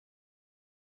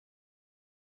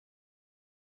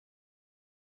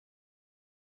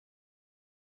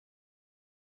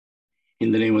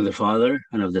In the name of the Father,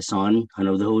 and of the Son, and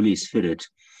of the Holy Spirit.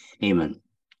 Amen.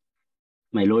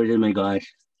 My Lord and my God,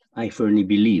 I firmly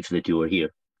believe that you are here,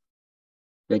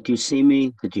 that you see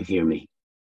me, that you hear me.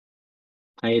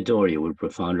 I adore you with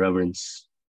profound reverence.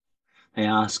 I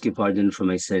ask you pardon for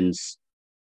my sins,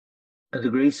 and the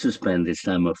grace to spend this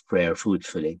time of prayer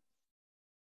fruitfully.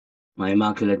 My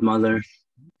Immaculate Mother,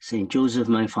 Saint Joseph,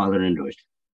 my Father and Lord,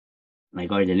 my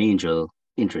guardian angel,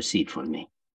 intercede for me.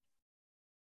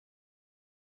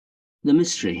 The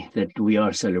mystery that we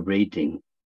are celebrating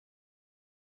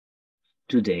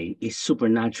today is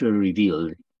supernaturally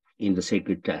revealed in the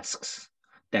sacred texts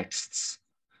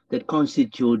that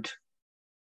constitute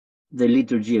the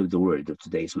liturgy of the word of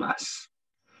today's Mass.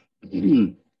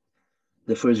 The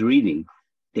first reading,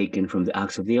 taken from the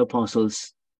Acts of the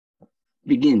Apostles,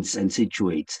 begins and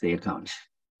situates the account.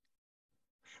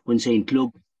 When St.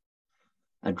 Luke,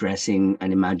 addressing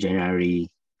an imaginary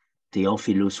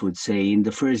Theophilus, would say, "In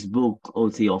the first book, O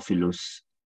Theophilus,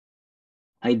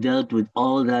 I dealt with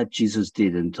all that Jesus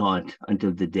did and taught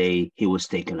until the day he was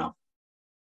taken up."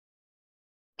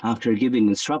 After giving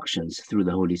instructions through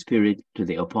the Holy Spirit to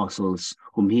the apostles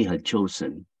whom he had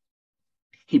chosen,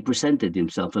 he presented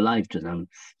himself alive to them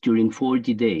during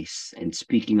 40 days and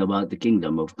speaking about the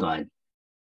kingdom of God.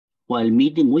 While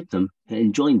meeting with them, he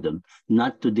enjoined them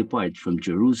not to depart from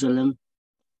Jerusalem,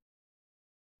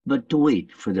 but to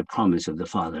wait for the promise of the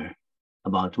Father,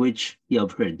 about which you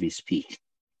have heard me speak.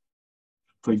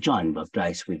 For John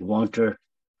baptized with water,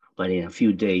 but in a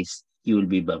few days you will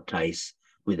be baptized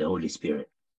with the Holy Spirit.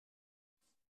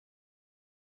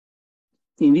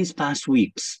 In these past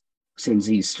weeks, since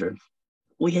Easter,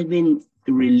 we had been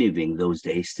reliving those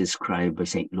days described by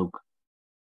St. Luke,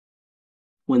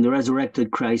 when the resurrected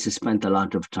Christ spent a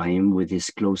lot of time with his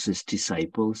closest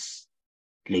disciples,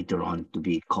 later on to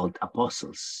be called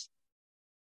apostles.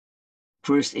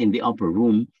 First in the upper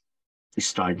room,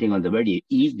 starting on the very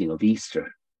evening of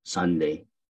Easter, Sunday,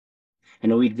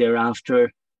 and a week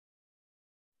thereafter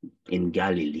in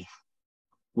Galilee,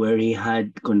 where he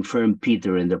had confirmed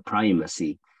Peter in the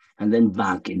primacy, and then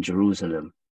back in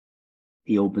Jerusalem.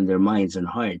 He opened their minds and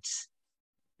hearts.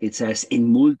 It says,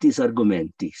 in multis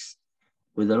argumentis,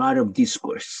 with a lot of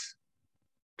discourse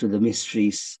to the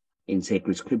mysteries in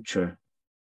sacred scripture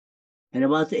and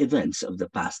about the events of the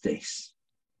past days.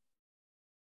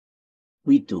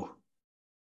 We too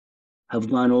have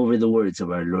gone over the words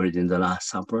of our Lord in the Last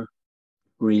Supper,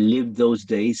 relived those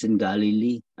days in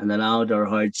Galilee, and allowed our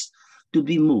hearts to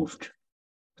be moved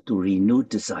to renewed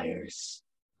desires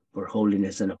for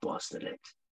holiness and apostolate.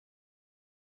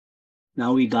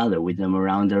 Now we gather with them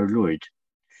around our Lord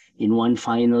in one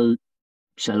final,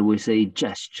 shall we say,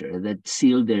 gesture that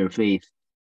sealed their faith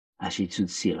as it should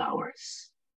seal ours.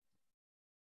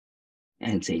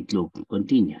 And St. Luke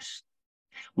continues.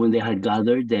 When they had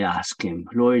gathered, they asked him,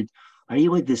 "Lord, are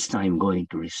you at this time going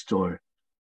to restore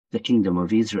the kingdom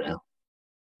of Israel?"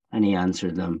 And he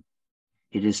answered them,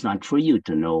 "It is not for you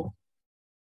to know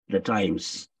the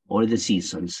times or the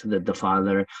seasons that the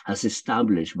Father has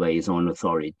established by his own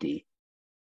authority.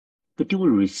 But you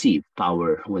will receive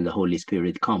power when the Holy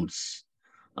Spirit comes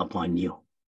upon you.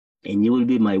 And you will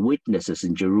be my witnesses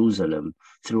in Jerusalem,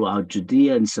 throughout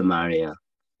Judea and Samaria,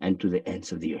 and to the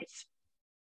ends of the earth."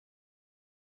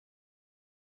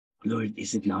 Lord,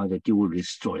 is it now that you will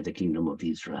restore the kingdom of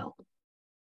Israel?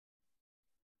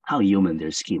 How human their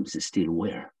schemes still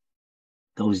were.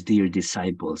 Those dear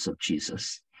disciples of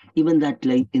Jesus, even that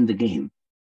late in the game,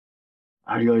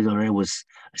 our Lord already was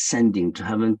ascending to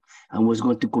heaven and was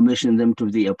going to commission them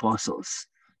to the apostles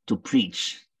to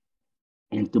preach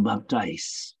and to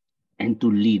baptize and to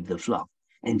lead the flock.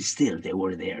 And still they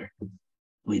were there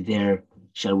with their,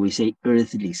 shall we say,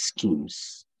 earthly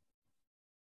schemes.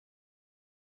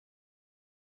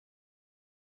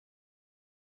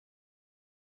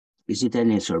 Is it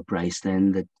any surprise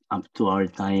then that up to our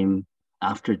time,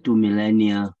 after 2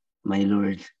 millennia, my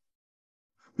Lord,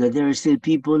 that there are still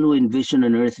people who envision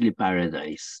an earthly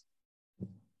paradise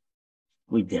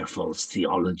with their false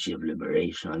theology of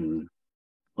liberation,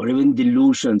 or even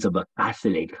delusions of a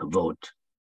Catholic vote?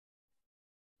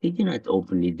 They do not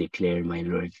openly declare, my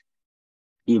Lord,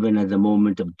 even at the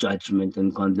moment of judgment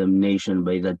and condemnation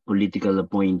by that political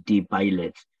appointee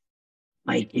Pilate,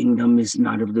 "My kingdom is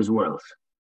not of this world."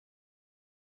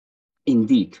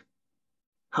 Indeed,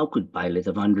 how could Pilate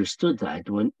have understood that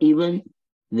when even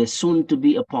the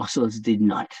soon-to-be apostles did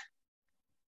not?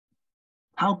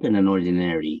 How can an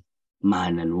ordinary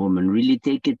man and woman really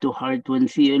take it to heart when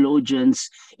theologians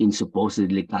in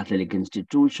supposedly Catholic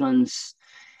institutions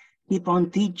keep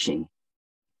on teaching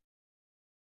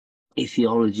a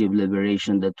theology of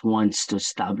liberation that wants to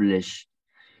establish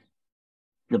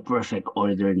the perfect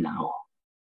order now.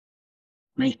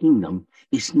 My kingdom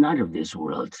is not of this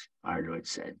world, our Lord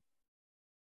said.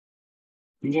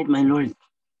 And yet, my Lord,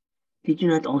 did you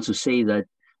not also say that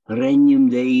regnum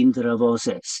Dei intra vos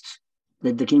est,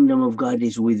 that the kingdom of God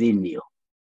is within you?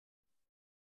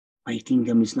 My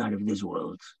kingdom is not of this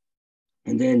world.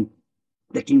 And then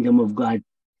the kingdom of God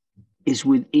is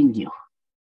within you.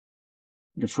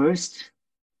 The first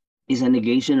is a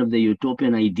negation of the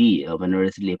utopian idea of an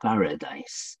earthly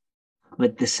paradise.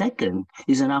 But the second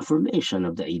is an affirmation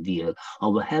of the ideal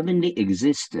of a heavenly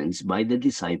existence by the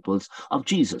disciples of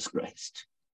Jesus Christ.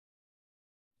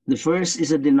 The first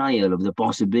is a denial of the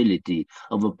possibility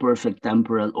of a perfect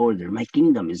temporal order. My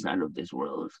kingdom is not of this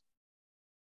world.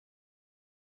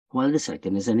 While the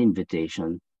second is an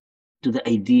invitation to the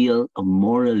ideal of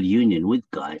moral union with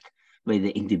God by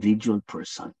the individual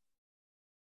person.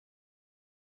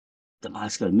 The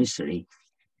Paschal Mystery,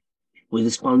 with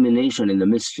its culmination in the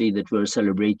mystery that we're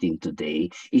celebrating today,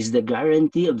 is the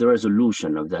guarantee of the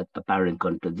resolution of that apparent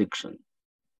contradiction.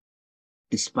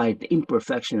 Despite the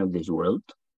imperfection of this world,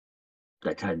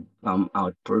 that had come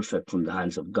out perfect from the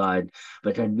hands of God,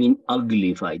 but had been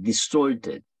uglified,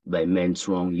 distorted by men's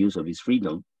wrong use of his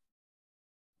freedom,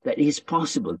 that it is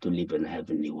possible to live in a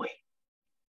heavenly way,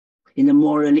 in a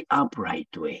morally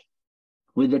upright way,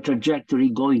 with a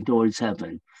trajectory going towards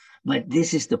heaven. But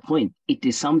this is the point. It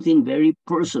is something very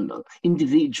personal,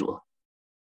 individual.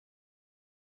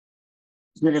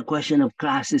 It's not a question of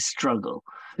classes struggle.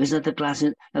 It's not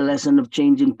a lesson of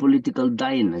changing political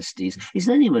dynasties. It's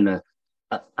not even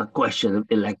a question of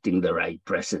electing the right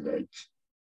president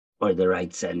or the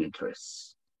right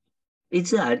senators.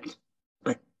 It's that,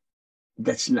 but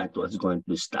that's not what's going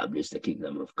to establish the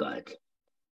kingdom of God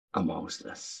amongst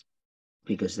us.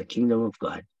 Because the kingdom of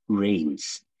God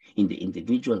reigns in the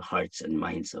individual hearts and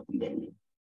minds of men.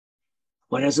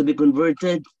 What has to be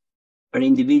converted are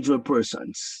individual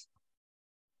persons.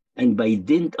 And by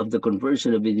dint of the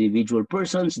conversion of individual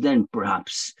persons, then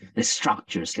perhaps the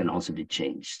structures can also be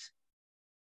changed.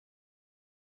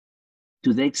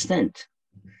 To the extent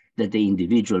that the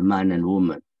individual man and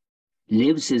woman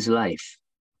lives his life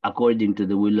according to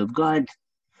the will of God,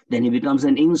 then he becomes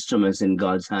an instrument in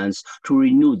God's hands to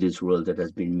renew this world that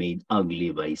has been made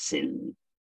ugly by sin.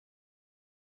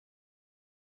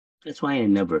 That's why I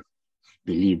never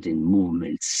believed in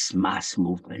movements, mass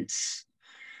movements,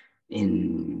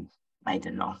 in, I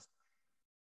don't know,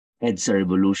 EDSA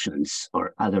revolutions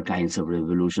or other kinds of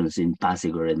revolutions in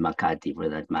Pasig and Makati for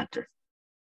that matter.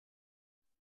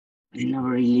 I never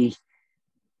really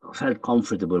felt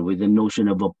comfortable with the notion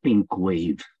of a pink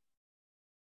wave.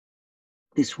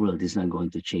 This world is not going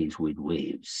to change with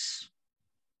waves,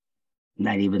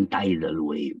 not even tidal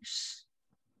waves.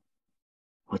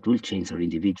 What will change are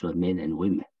individual men and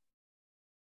women.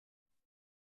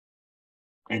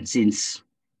 And since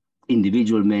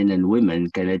individual men and women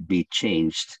cannot be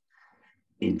changed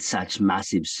in such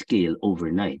massive scale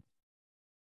overnight,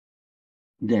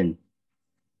 then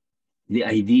the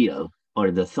ideal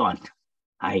or the thought,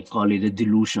 I call it a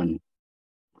delusion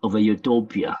of a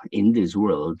utopia in this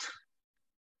world,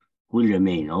 will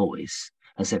remain always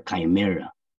as a chimera,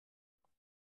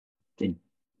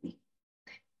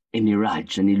 a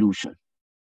mirage, an illusion,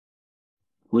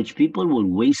 which people will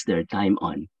waste their time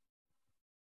on,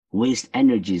 waste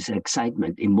energies,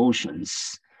 excitement,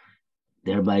 emotions,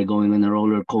 thereby going on a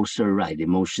roller coaster ride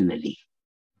emotionally.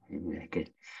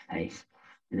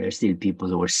 There are still people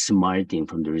who are smarting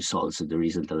from the results of the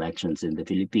recent elections in the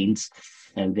Philippines,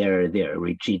 and they're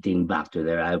retreating back to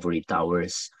their ivory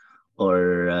towers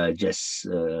or just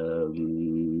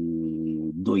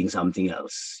doing something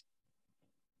else,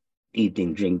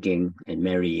 eating, drinking, and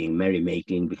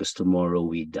merrymaking, because tomorrow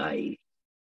we die.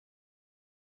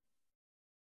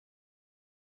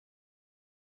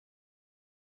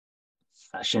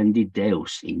 Ascendit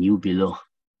Deus in jubilo,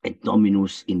 et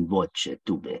Dominus in voce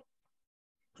tube.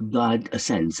 God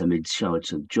ascends amid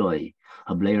shouts of joy,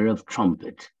 a blare of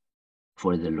trumpet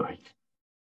for the Lord.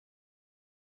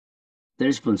 The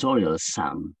responsorial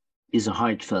psalm is a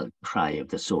heartfelt cry of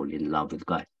the soul in love with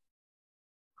God,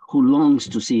 who longs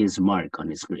to see his mark on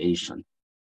his creation.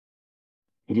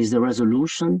 It is the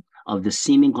resolution of the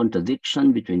seeming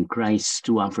contradiction between Christ's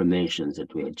two affirmations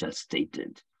that we had just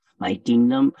stated. My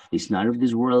kingdom is not of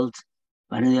this world,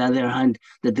 but on the other hand,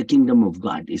 that the kingdom of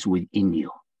God is within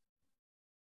you.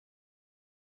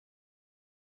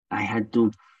 I had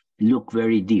to look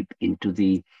very deep into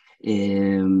the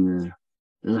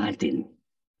Latin.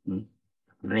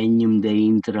 Regnum Dei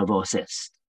intra vos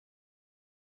est.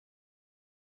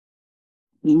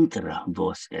 Intra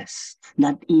vos est,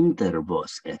 not inter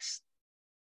vos est.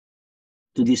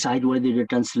 to decide whether the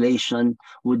translation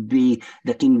would be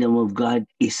the kingdom of God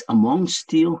is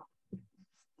amongst you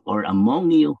or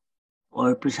among you,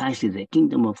 or precisely the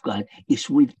kingdom of God is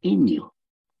within you.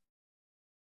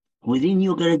 Within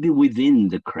you gotta be within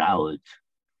the crowd,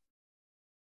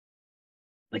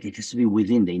 but it has to be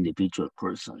within the individual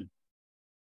person.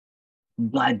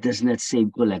 God does not save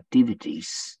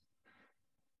collectivities.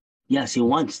 Yes, he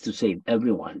wants to save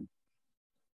everyone.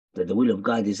 That the will of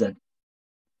God is that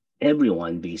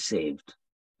everyone be saved.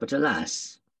 But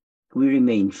alas, we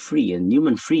remain free, and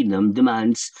human freedom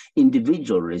demands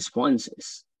individual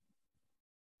responses,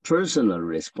 personal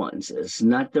responses,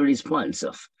 not the response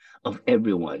of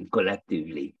everyone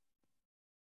collectively.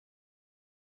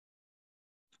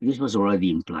 This was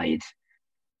already implied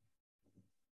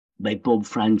by Pope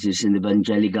Francis in the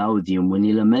Evangelii Gaudium when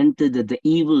he lamented that the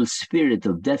evil spirit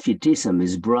of defeatism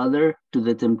is brother to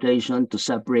the temptation to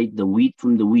separate the wheat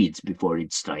from the weeds before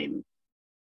its time.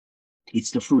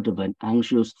 It's the fruit of an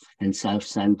anxious and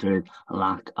self-centered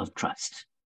lack of trust.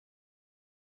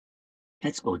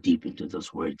 Let's go deep into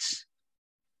those words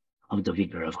of the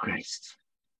Vicar of Christ.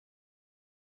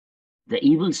 The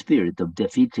evil spirit of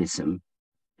defeatism,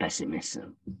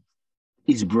 pessimism,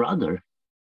 is brother,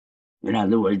 in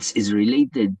other words, is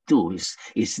related to,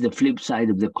 is the flip side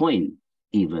of the coin,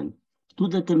 even, to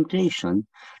the temptation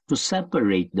to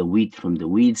separate the wheat from the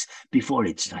weeds before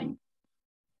its time.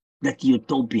 That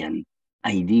utopian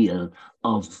ideal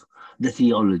of the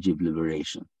theology of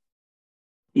liberation.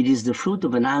 It is the fruit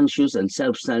of an anxious and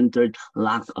self-centered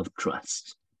lack of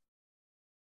trust.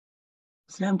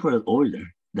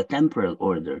 The temporal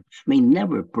order, may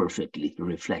never perfectly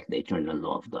reflect the eternal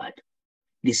law of God,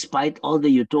 despite all the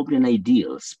utopian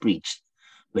ideals preached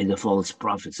by the false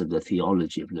prophets of the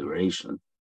theology of liberation.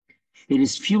 It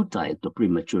is futile to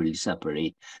prematurely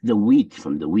separate the wheat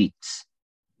from the weeds,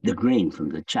 the grain from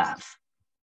the chaff.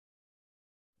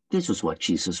 This was what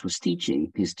Jesus was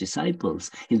teaching his disciples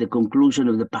in the conclusion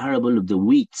of the parable of the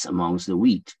weeds amongst the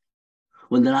wheat.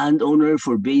 When the landowner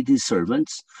forbade his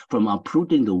servants from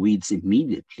uprooting the weeds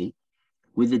immediately,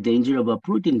 with the danger of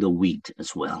uprooting the wheat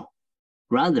as well.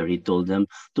 Rather, he told them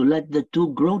to let the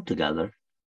two grow together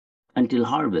until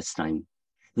harvest time.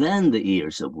 Then the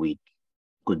ears of wheat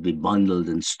could be bundled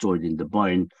and stored in the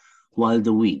barn, while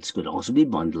the weeds could also be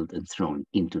bundled and thrown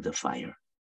into the fire.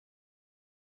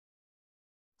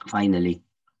 Finally,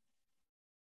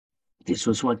 this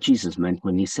was what Jesus meant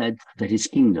when he said that his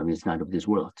kingdom is not of this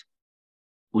world,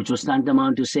 which was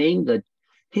tantamount to saying that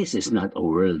his is not a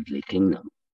worldly kingdom.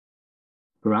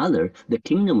 Rather, the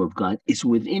kingdom of God is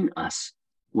within us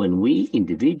when we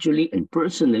individually and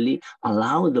personally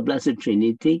allow the Blessed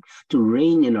Trinity to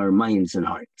reign in our minds and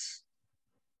hearts.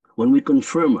 When we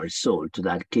confirm our soul to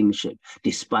that kingship,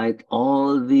 despite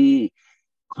all the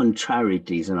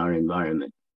contrarieties in our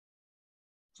environment.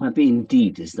 Happy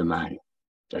indeed is the man,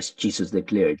 as Jesus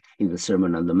declared in the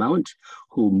Sermon on the Mount,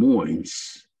 who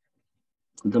mourns.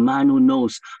 The man who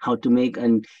knows how to make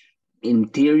an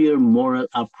interior moral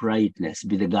uprightness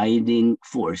be the guiding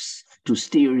force to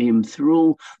steer him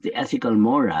through the ethical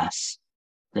morass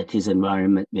that his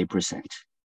environment may present.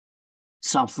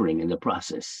 Suffering in the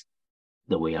process,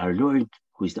 the way our Lord,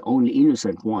 who is the only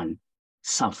innocent one,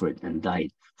 suffered and died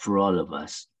for all of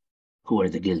us who are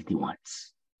the guilty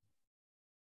ones.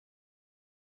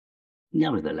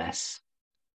 Nevertheless,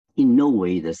 in no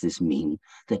way does this mean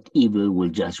that evil will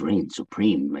just reign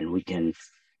supreme and we can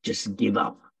just give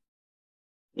up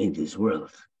in this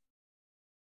world.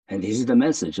 And this is the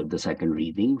message of the second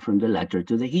reading from the letter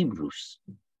to the Hebrews.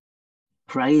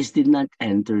 Christ did not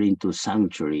enter into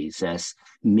sanctuaries as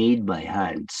made by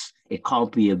hands, a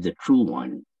copy of the true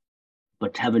one,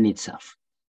 but heaven itself,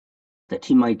 that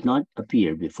he might not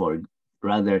appear before,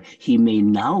 rather he may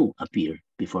now appear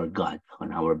before God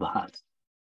on our behalf.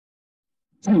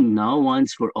 And now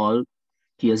once for all,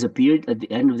 he has appeared at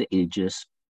the end of the ages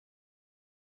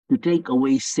to take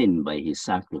away sin by his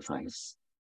sacrifice.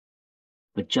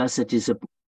 But just as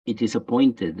it is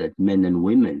appointed that men and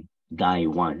women die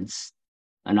once,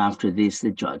 and after this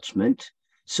the judgment,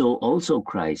 so also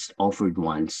Christ offered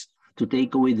once to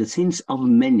take away the sins of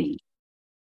many.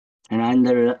 And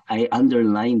I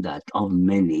underline that, of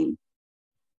many,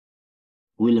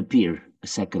 will appear a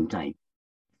second time.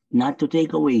 Not to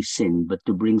take away sin, but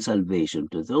to bring salvation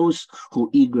to those who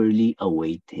eagerly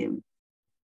await him.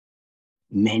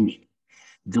 Many,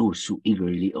 those who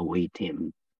eagerly await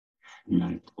him.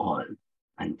 Not all,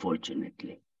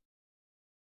 unfortunately.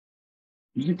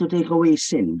 Not to take away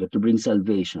sin, but to bring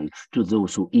salvation to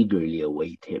those who eagerly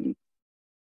await him.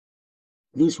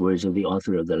 These words of the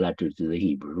author of the letter to the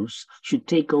Hebrews should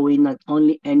take away not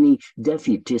only any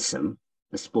defeatism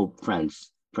as Pope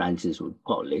Francis would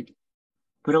call it,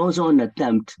 but also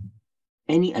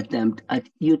any attempt at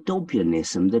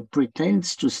utopianism that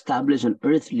pretends to establish an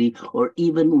earthly or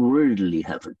even worldly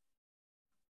heaven.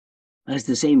 As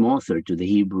the same author to the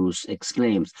Hebrews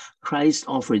exclaims, Christ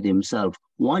offered himself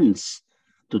once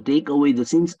to take away the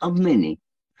sins of many,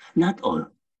 not all.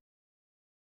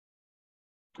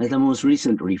 As the most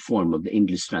recent reform of the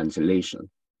English translation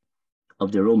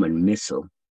of the Roman Missal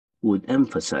would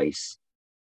emphasize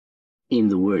in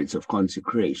the words of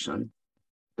consecration,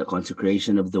 the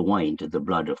consecration of the wine to the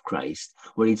blood of Christ,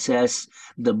 where it says,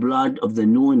 the blood of the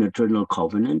new and eternal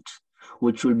covenant,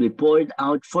 which will be poured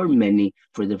out for many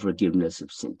for the forgiveness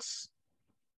of sins.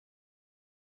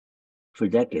 For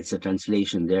decades, the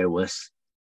translation there was,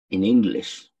 in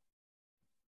English,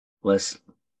 was,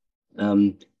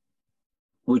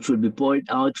 which will be poured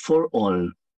out for all,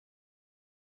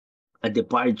 a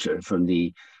departure from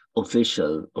the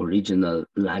official original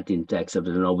Latin text of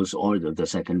the Novus Ordo of the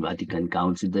Second Vatican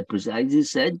Council that precisely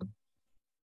said,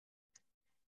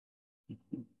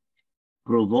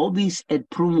 pro vobis et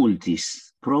pro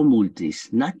multis,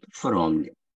 not from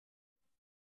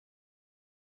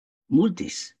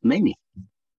multis, many,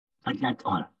 but not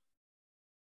all.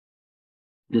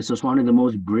 This was one of the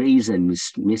most brazen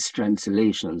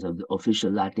mistranslations of the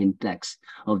official Latin text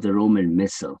of the Roman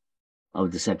Missal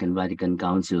of the Second Vatican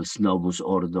Council's Novus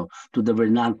Ordo to the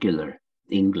vernacular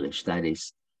English, that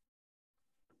is,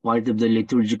 part of the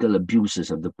liturgical abuses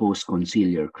of the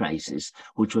post-conciliar crisis,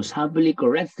 which was happily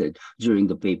corrected during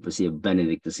the papacy of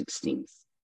Benedict XVI,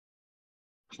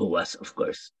 who was, of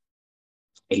course,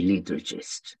 a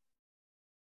liturgist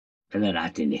and a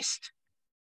Latinist.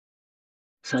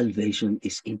 Salvation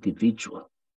is individual,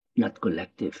 not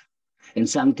collective, and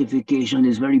sanctification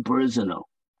is very personal.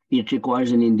 It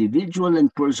requires an individual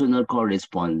and personal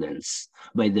correspondence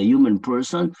by the human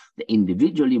person, the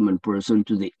individual human person,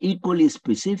 to the equally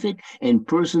specific and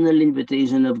personal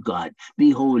invitation of God.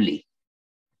 Be holy,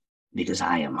 because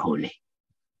I am holy.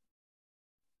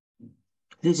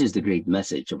 This is the great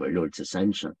message of our Lord's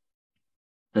Ascension.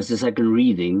 As the second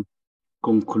reading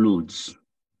concludes,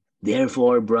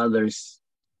 therefore, brothers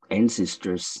and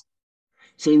sisters,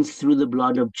 since through the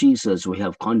blood of Jesus we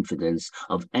have confidence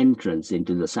of entrance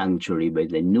into the sanctuary by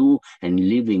the new and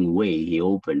living way he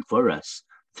opened for us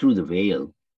through the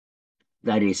veil,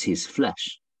 that is his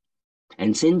flesh.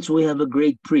 And since we have a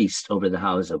great priest over the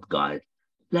house of God,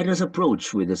 let us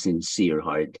approach with a sincere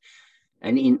heart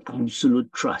and in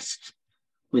absolute trust,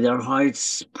 with our hearts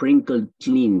sprinkled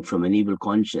clean from an evil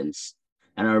conscience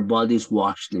and our bodies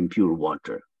washed in pure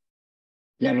water.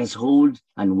 Let us hold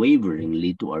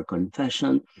unwaveringly to our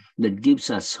confession that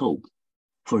gives us hope,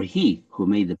 for he who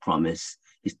made the promise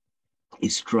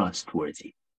is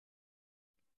trustworthy.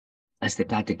 As the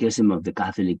Catechism of the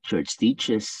Catholic Church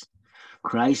teaches,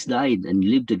 Christ died and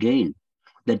lived again,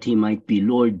 that he might be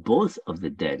Lord both of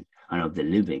the dead and of the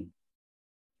living.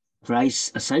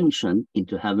 Christ's ascension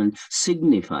into heaven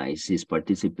signifies his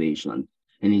participation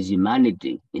and his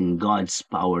humanity in God's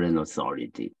power and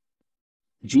authority.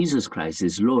 Jesus Christ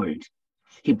is Lord.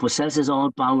 He possesses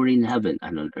all power in heaven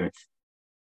and on earth.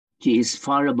 He is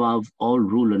far above all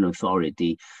rule and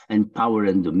authority and power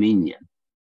and dominion,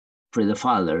 for the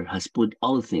Father has put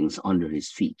all things under his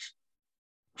feet.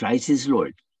 Christ is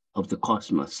Lord of the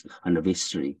cosmos and of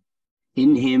history.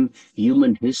 In him,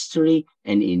 human history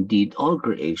and indeed all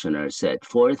creation are set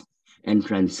forth and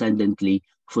transcendently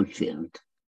fulfilled.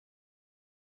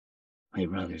 My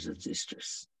brothers and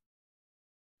sisters,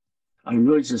 our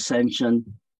Lord's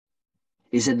Ascension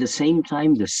is at the same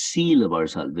time the seal of our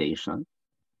salvation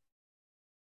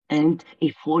and a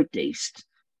foretaste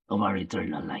of our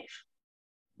eternal life.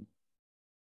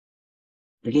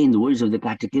 Again, the words of the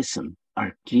Catechism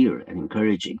are clear and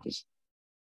encouraging.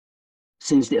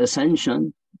 Since the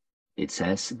Ascension, it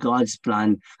says, God's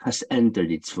plan has entered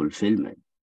its fulfillment.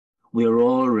 We are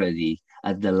already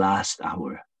at the last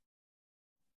hour.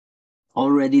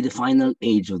 Already the final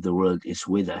age of the world is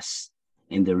with us,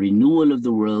 and the renewal of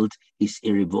the world is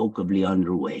irrevocably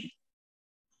underway.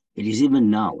 It is even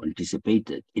now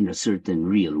anticipated in a certain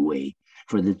real way,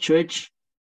 for the Church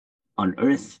on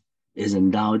earth is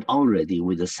endowed already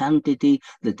with a sanctity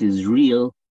that is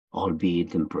real,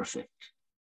 albeit imperfect.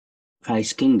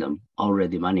 Christ's kingdom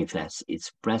already manifests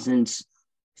its presence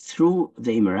through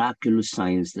the miraculous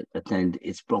signs that attend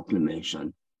its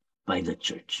proclamation by the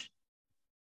Church.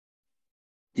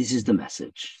 This is the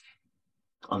message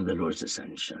of the Lord's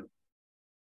Ascension.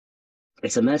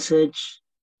 It's a message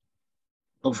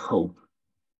of hope,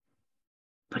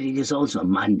 but it is also a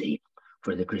mandate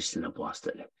for the Christian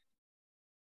apostolate.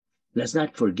 Let's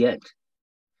not forget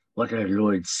what our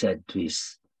Lord said to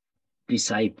his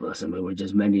disciples, and we were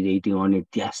just meditating on it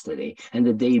yesterday and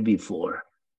the day before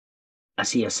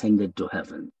as he ascended to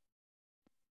heaven.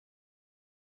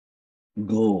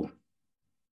 Go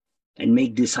and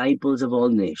make disciples of all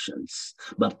nations,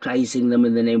 baptizing them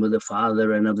in the name of the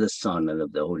Father and of the Son and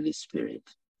of the Holy Spirit.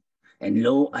 And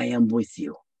lo, I am with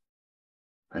you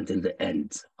until the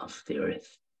ends of the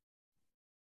earth.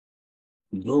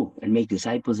 Go and make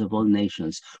disciples of all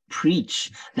nations.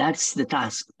 Preach. That's the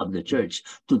task of the church,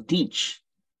 to teach.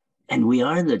 And we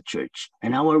are the church.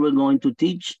 And how are we going to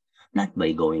teach? Not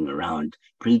by going around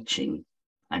preaching,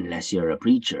 unless you're a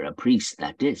preacher, a priest,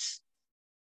 that is.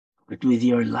 But with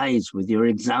your lives, with your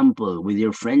example, with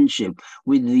your friendship,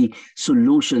 with the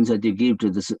solutions that you give to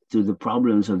the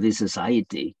problems of this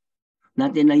society.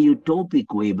 Not in a utopic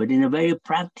way, but in a very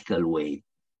practical way.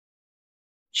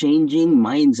 Changing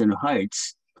minds and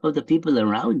hearts of the people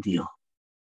around you.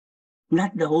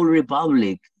 Not the whole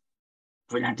republic,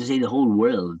 for not to say the whole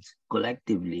world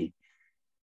collectively.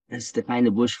 That's the kind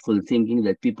of wishful thinking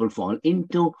that people fall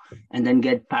into and then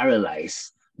get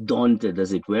paralyzed, daunted,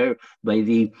 as it were, by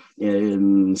the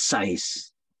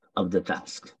size of the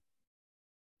task.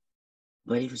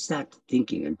 But if you start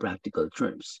thinking in practical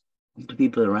terms, the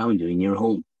people around you in your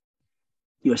home,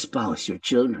 your spouse, your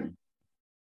children,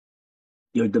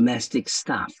 your domestic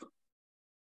staff,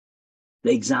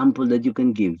 the example that you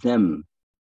can give them,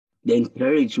 the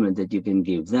encouragement that you can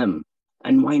give them.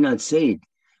 And why not say it?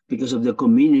 Because of the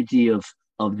community of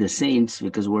the saints,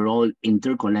 because we're all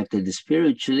interconnected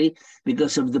spiritually,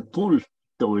 because of the pull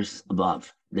towards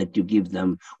above that you give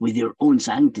them with your own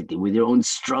sanctity, with your own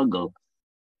struggle.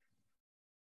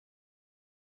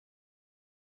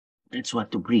 That's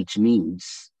what to preach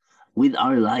means. With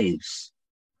our lives,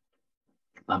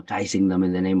 baptizing them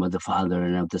in the name of the Father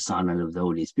and of the Son and of the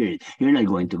Holy Spirit. You're not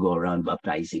going to go around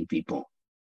baptizing people.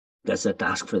 That's a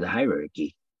task for the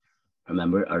hierarchy.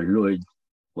 Remember, our Lord,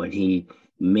 when he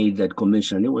made that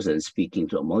commission, he wasn't speaking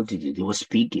to a multitude, he was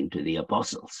speaking to the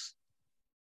apostles.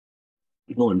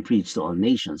 Go and preach to all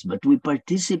nations, but we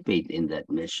participate in that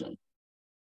mission.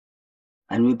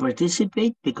 And we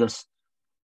participate because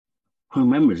we're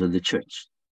members of the church.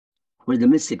 We're the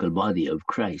mystical body of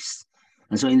Christ.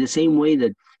 And so in the same way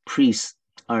that priests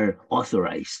are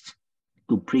authorized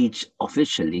to preach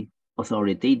officially,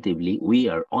 authoritatively, we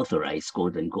are authorized,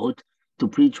 quote unquote, to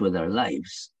preach with our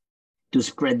lives, to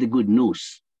spread the good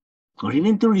news, or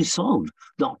even to resolve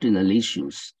doctrinal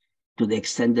issues to the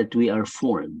extent that we are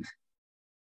formed.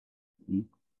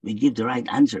 We give the right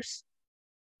answers,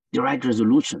 the right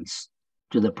resolutions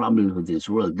to the problems of this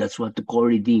world. That's what the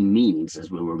co-redeem means,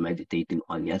 as we were meditating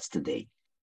on yesterday.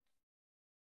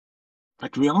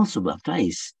 But we also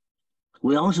baptize.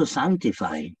 We also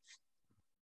sanctify.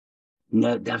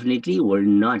 Now, definitely, we're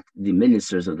not the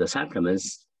ministers of the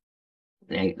sacraments.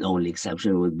 The only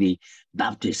exception would be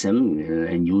baptism in an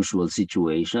unusual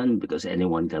situation, because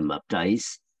anyone can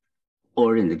baptize.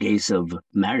 Or in the case of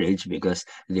marriage, because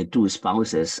the two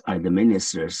spouses are the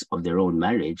ministers of their own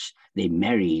marriage, they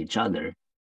marry each other.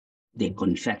 They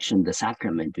confection the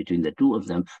sacrament between the two of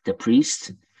them. The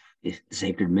priest, the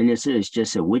sacred minister, is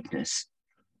just a witness,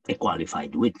 a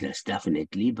qualified witness,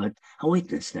 definitely, but a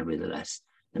witness nevertheless.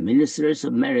 The ministers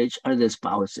of marriage are the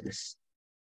spouses.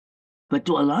 But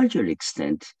to a larger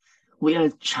extent, we are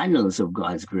channels of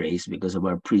God's grace because of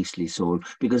our priestly soul,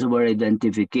 because of our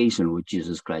identification with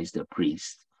Jesus Christ the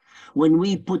priest. When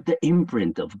we put the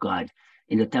imprint of God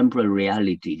in the temporal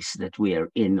realities that we are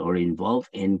in or involved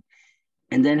in,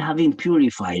 and then having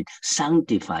purified,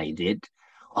 sanctified it,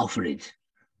 offer it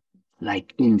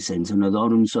like incense, an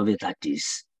odorum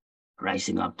suavitatis,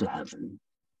 rising up to heaven.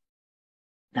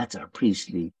 That's our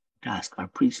priestly task, our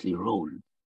priestly role.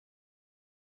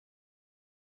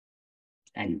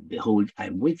 And behold,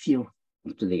 I'm with you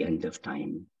to the end of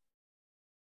time.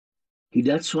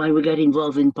 That's why we get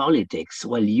involved in politics.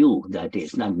 Well, you, that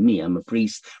is, not me. I'm a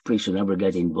priest. Priests should never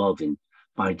get involved in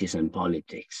partisan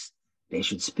politics. They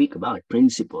should speak about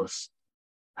principles.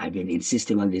 I've been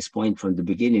insisting on this point from the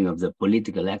beginning of the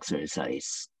political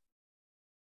exercise.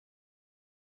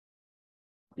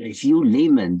 If you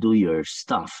laymen do your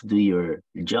stuff, do your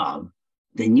job,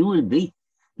 then you will be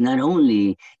not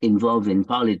only involved in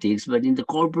politics, but in the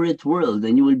corporate world,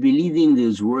 and you will be leading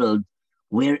this world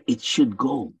where it should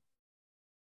go.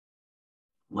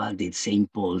 Well, did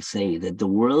St. Paul say that the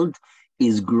world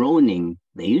is groaning,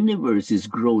 the universe is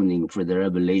groaning for the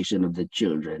revelation of the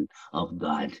children of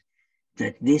God.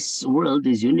 That this world,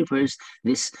 this universe,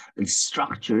 these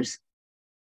structures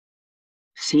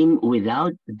seem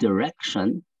without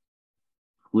direction,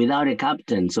 without a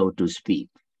captain, so to speak,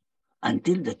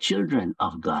 until the children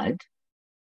of God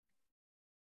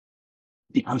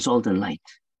become salt and light.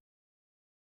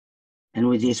 And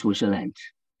with this, we shall end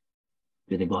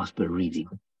with the gospel reading.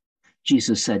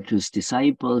 Jesus said to his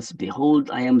disciples,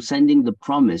 "Behold, I am sending the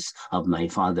promise of my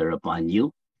Father upon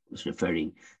you." He's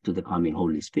referring to the coming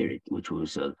Holy Spirit, which we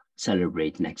will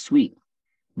celebrate next week.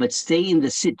 "But stay in the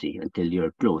city until you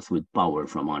are clothed with power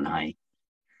from on high."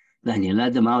 Then he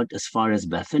led them out as far as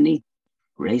Bethany,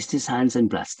 raised his hands and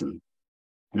blessed them.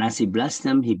 And as he blessed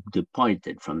them, he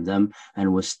departed from them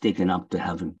and was taken up to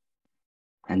heaven.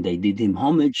 And they did him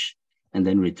homage and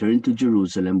then returned to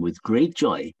Jerusalem with great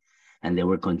joy. And they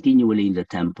were continually in the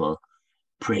temple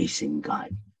praising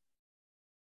God.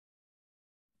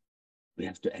 We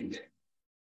have to end.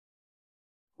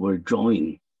 We're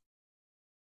drawing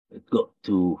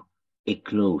to a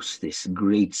close this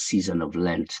great season of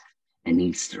Lent and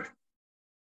Easter.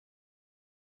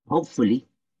 Hopefully,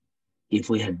 if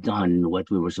we had done what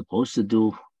we were supposed to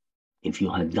do, if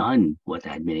you had done what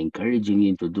I had been encouraging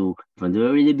you to do from the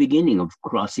very beginning of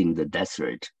crossing the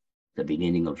desert, the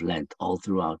beginning of Lent, all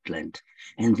throughout Lent,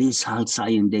 and these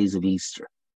halcyon days of Easter,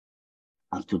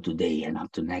 up to today and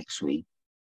up to next week,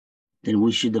 then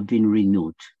we should have been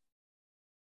renewed.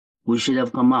 We should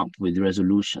have come up with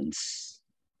resolutions.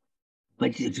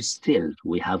 But if still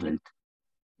we haven't,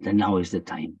 then now is the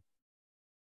time.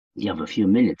 You have a few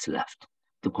minutes left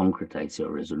to concretize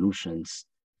your resolutions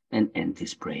and end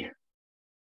this prayer.